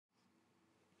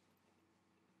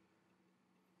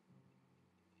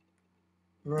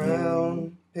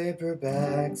Brown paper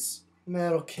bags,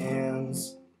 metal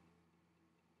cans,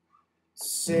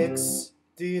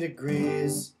 60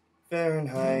 degrees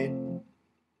Fahrenheit.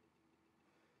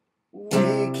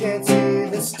 We can't see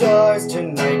the stars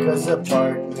tonight 'cause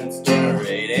apartments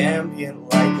generate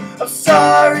ambient light. I'm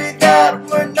sorry that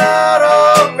we're not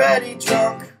already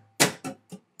drunk.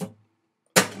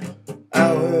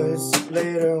 Hours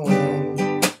later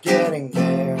when getting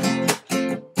there,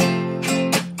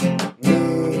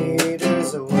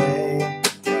 meters away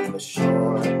from the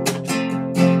shore,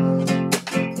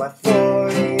 my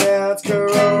 40-ounce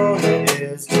Corona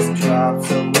is just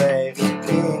drops away from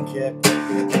being kicked.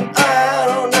 And I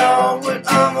don't know what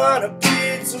I'm gonna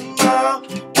be tomorrow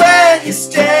when you're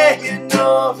staying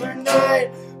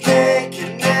overnight,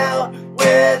 making out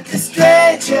with a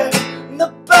stranger in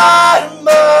the bottom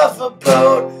of a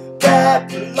boat that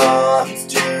belongs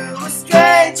to a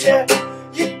stranger.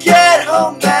 You get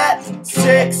home at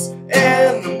 6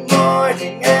 in the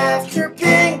morning after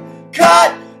being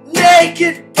caught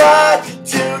naked by the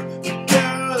dude who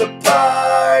threw the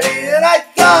party. And I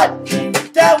thought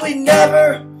that we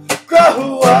never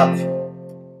grow up,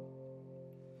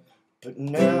 but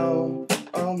now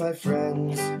all my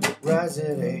friends rise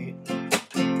at 8.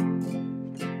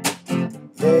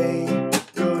 They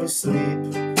go to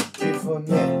sleep before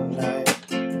midnight,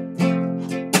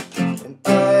 and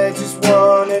I just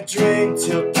wanna drink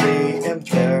till 3,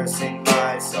 embarrassing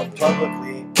myself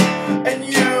publicly. And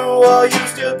you all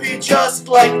used to be just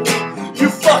like me. You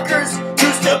fuckers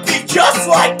used to be just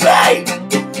like me.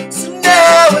 So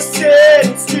now we're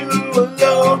sitting too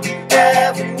alone.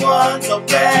 Everyone's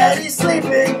already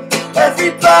sleeping.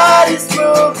 Everybody's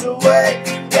moved away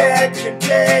and can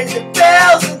pay the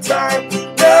bills in time.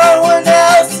 No one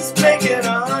else is making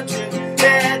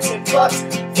 $110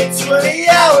 for 20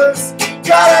 hours.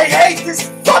 God, I hate this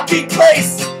fucking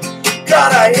place.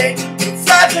 God, I hate what's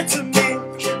happened to me.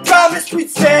 Promised we'd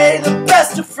stay the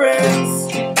best of friends,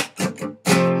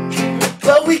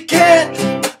 but we can't,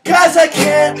 'cause I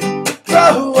can't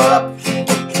grow up.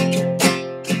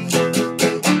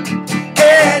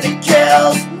 And it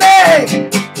kills me,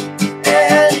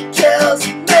 and it kills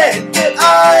me that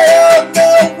I don't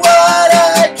know what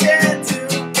I can do,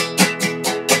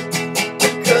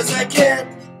 'cause I can't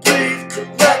breathe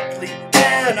correctly,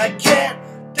 and I can't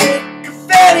think of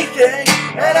anything,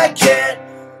 and I can't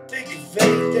think of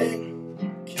anything.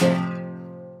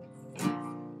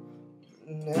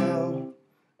 Now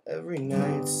every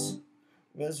night's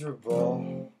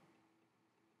miserable.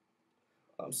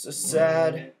 I'm so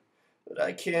sad that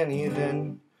I can't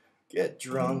even get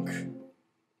drunk.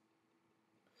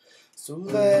 So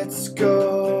let's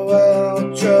go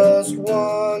out just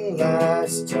one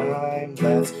last time.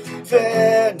 Let's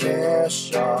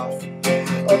finish off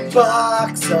a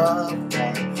box of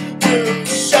wine, 2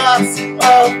 shots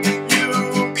of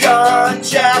Yukon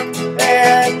Jack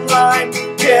and lime.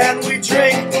 Can we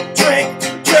drink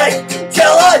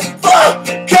till I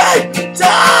fucking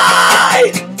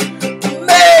die?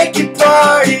 Make it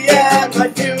party at my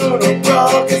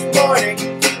funeral this morning.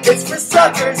 It's for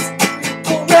suckers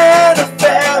who ran a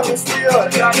family steal a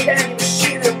candy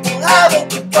machine, and we'll have at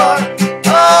the bar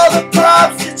all the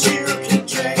pops that you can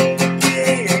drink.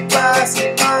 Me a glass of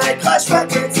my Clash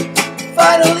records.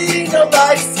 Finally, no,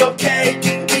 life's okay,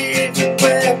 even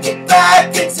when the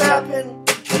bad things happen.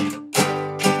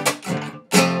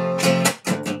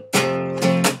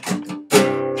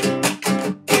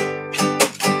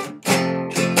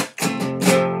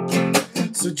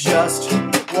 So just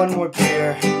one more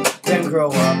beer, then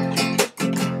grow up.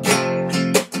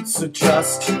 So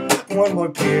just one more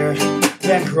beer,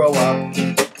 then grow up.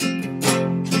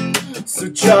 So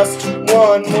just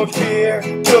one more beer,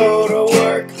 go to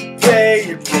work, pay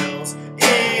your bills,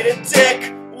 eat a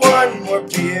dick. One more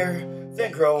beer,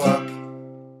 then grow up.